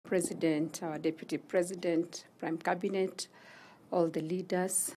President, our Deputy President, Prime Cabinet, all the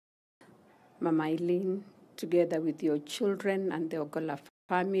leaders, Mama Eileen, together with your children and the Ogolla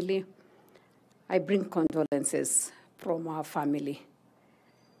family, I bring condolences from our family,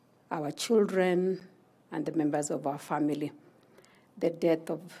 our children, and the members of our family. The death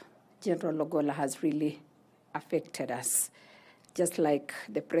of General Ogolla has really affected us. Just like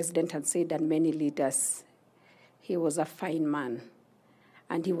the President had said and many leaders, he was a fine man,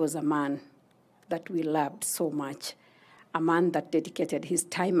 and he was a man that we loved so much, a man that dedicated his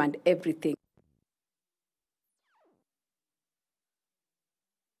time and everything.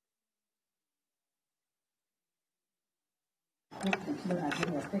 The children are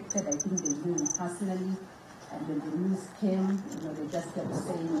very affected. I think they knew him personally, and when the news came, they just kept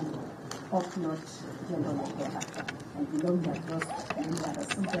saying, "Hope not, General Ogolla." And we know we have lost many other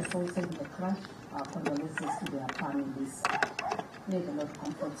soldiers also in the crash. Our condolences to their families. May the Lord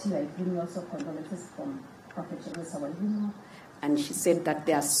comfort you. I bring also condolences from Prophet Teresa Wayuno. And she said that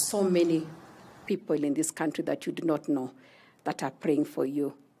there are so many people in this country that you do not know that are praying for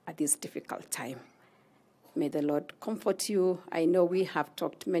you at this difficult time. May the Lord comfort you. I know we have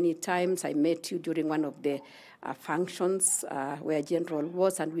talked many times. I met you during one of the functions where General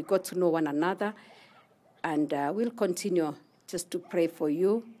was, and we got to know one another. And we'll continue just to pray for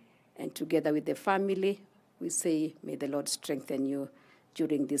you. And together with the family, we say, may the Lord strengthen you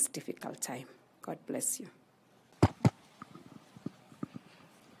during this difficult time. God bless you.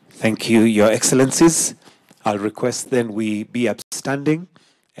 Thank you, Your Excellencies. I'll request then we be upstanding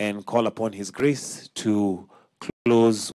and call upon His grace to close